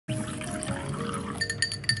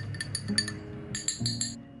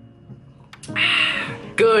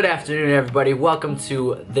Good afternoon, everybody. Welcome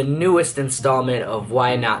to the newest installment of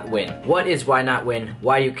Why Not Win. What is Why Not Win?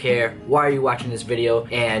 Why do you care? Why are you watching this video?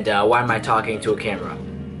 And why am I talking to a camera?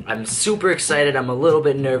 I'm super excited. I'm a little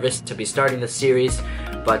bit nervous to be starting the series,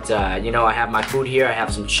 but you know, I have my food here. I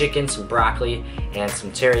have some chicken, some broccoli, and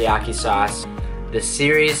some teriyaki sauce. This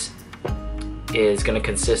series is going to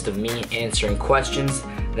consist of me answering questions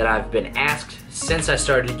that I've been asked since I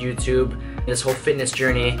started YouTube, this whole fitness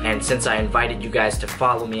journey, and since I invited you guys to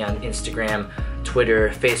follow me on Instagram, Twitter,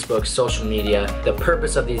 Facebook, social media. The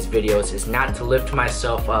purpose of these videos is not to lift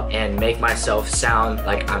myself up and make myself sound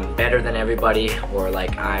like I'm better than everybody or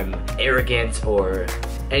like I'm arrogant or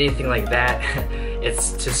anything like that.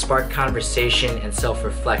 It's to spark conversation and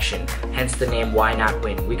self-reflection, hence the name Why Not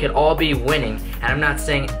Win. We could all be winning, and I'm not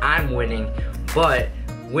saying I'm winning, but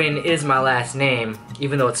Win is my last name,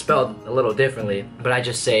 even though it's spelled a little differently, but I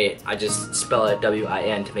just spell it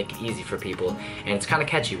W-I-N to make it easy for people, and it's kind of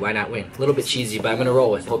catchy. Why not win? A little bit cheesy, but I'm gonna roll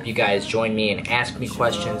with it. Hope you guys join me and ask me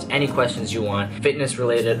questions, any questions you want, fitness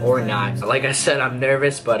related or not. Like I said, I'm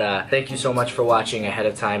nervous, but thank you so much for watching ahead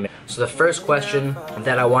of time. So the first question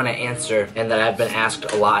that I want to answer, and that I've been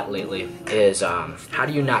asked a lot lately, is how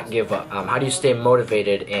do you not give up? How do you stay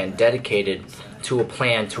motivated and dedicated to a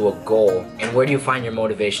plan, to a goal, and where do you find your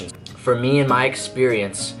motivations? For me, in my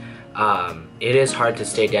experience, it is hard to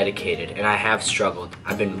stay dedicated, and I have struggled.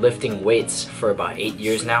 I've been lifting weights for about 8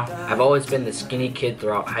 years now. I've always been the skinny kid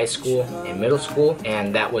throughout high school and middle school,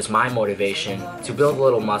 and that was my motivation, to build a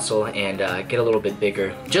little muscle and get a little bit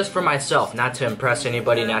bigger, just for myself, not to impress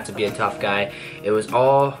anybody, not to be a tough guy. It was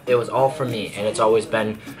all for me, and it's always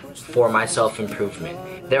been for my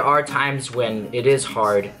self-improvement. There are times when it is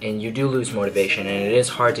hard and you do lose motivation, and it is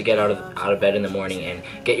hard to get out of bed in the morning and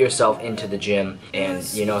get yourself into the gym, and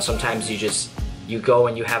you know, sometimes you go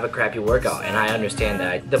and you have a crappy workout, and I understand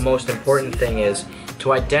that. The most important thing is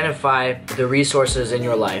to identify the resources in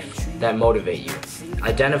your life that motivate you.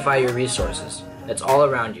 Identify your resources. It's all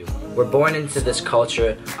around you. We're born into this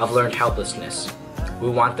culture of learned helplessness. We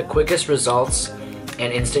want the quickest results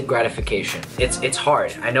and instant gratification. It's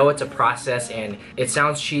hard. I know it's a process, and it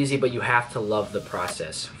sounds cheesy, but you have to love the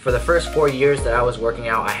process. For the first 4 years that I was working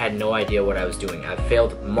out, I had no idea what I was doing. I've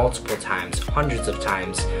failed multiple times, hundreds of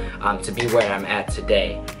times, to be where I'm at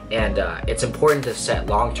today. And it's important to set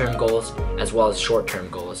long-term goals as well as short-term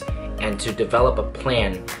goals, and to develop a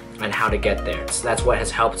plan on how to get there. So that's what has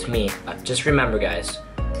helped me. Just remember, guys,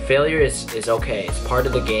 failure is okay. It's part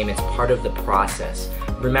of the game. It's part of the process.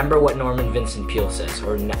 Remember what Norman Vincent Peale says,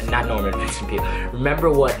 or not Norman Vincent Peale.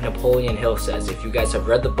 Remember what Napoleon Hill says. If you guys have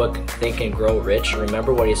read the book Think and Grow Rich,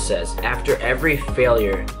 remember what he says. After every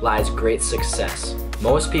failure lies great success.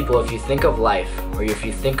 Most people, if you think of life, or if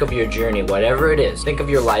you think of your journey, whatever it is, think of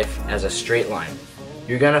your life as a straight line.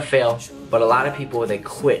 You're gonna fail, but a lot of people, they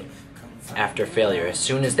quit after failure. As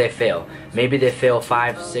soon as they fail, maybe they fail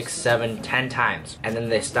 5, 6, 7, 10 times, and then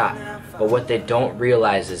they stop. But what they don't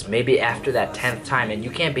realize is maybe after that 10th time, and you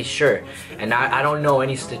can't be sure, and I don't know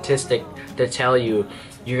any statistic to tell you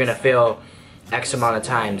you're gonna fail X amount of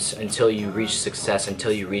times until you reach success,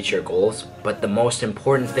 until you reach your goals. But the most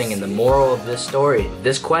important thing, and the moral of this story,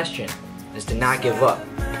 this question, is to not give up.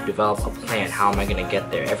 Develop a plan. How am I gonna get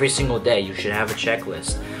there? Every single day you should have a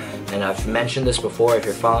checklist. And I've mentioned this before. If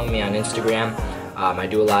you're following me on Instagram, I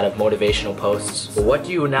do a lot of motivational posts. But what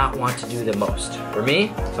do you not want to do the most? For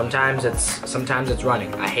me, sometimes it's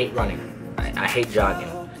running. I hate running. I hate jogging.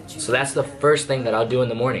 So that's the first thing that I'll do in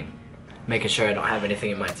the morning, making sure I don't have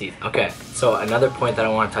anything in my teeth. Okay, so another point that I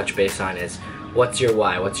want to touch base on is, what's your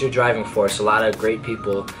why? What's your driving force? A lot of great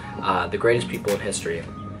people, the greatest people in history,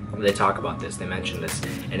 they talk about this, they mention this.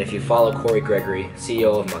 And if you follow Corey Gregory,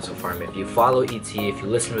 CEO of Muscle Farm, if you follow ET, if you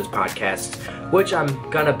listen to his podcasts, which I'm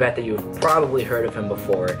gonna bet that you've probably heard of him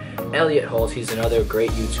before, Elliot Holt, he's another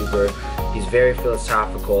great YouTuber. He's very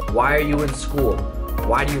philosophical. Why are you in school?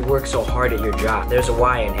 Why do you work so hard at your job? There's a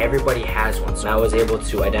why, and everybody has one. So I was able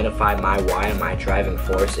to identify my why and my driving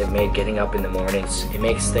force. It made getting up in the mornings, it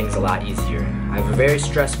makes things a lot easier. I have a very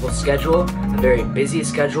stressful schedule, a very busy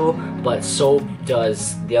schedule, but so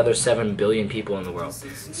does the other 7 billion people in the world.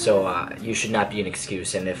 So you should not be an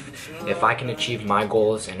excuse. And if I can achieve my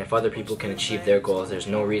goals, and if other people can achieve their goals, there's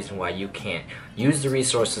no reason why you can't. Use the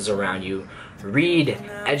resources around you. Read,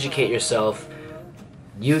 educate yourself.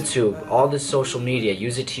 YouTube, all this social media,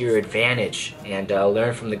 use it to your advantage, and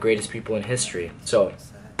learn from the greatest people in history. So,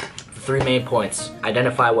 the 3 main points.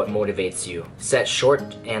 Identify what motivates you. Set short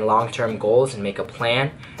and long-term goals and make a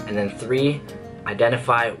plan. And then 3,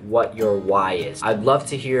 identify what your why is. I'd love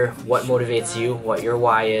to hear what motivates you, what your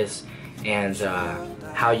why is, and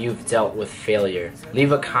how you've dealt with failure.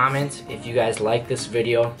 Leave a comment if you guys like this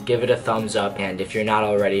video, give it a thumbs up, and if you're not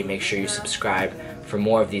already, make sure you subscribe for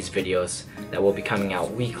more of these videos that will be coming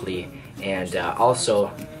out weekly. And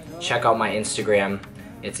also check out my Instagram.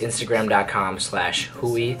 It's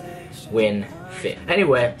instagram.com/huiwinfit.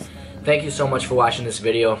 Anyway, thank you so much for watching this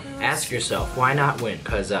video. Ask yourself, why not win?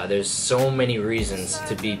 Because there's so many reasons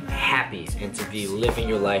to be happy and to be living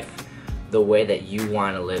your life the way that you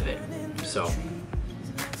want to live it. So,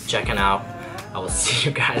 checking out. I will see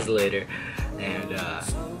you guys later. And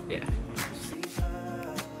yeah.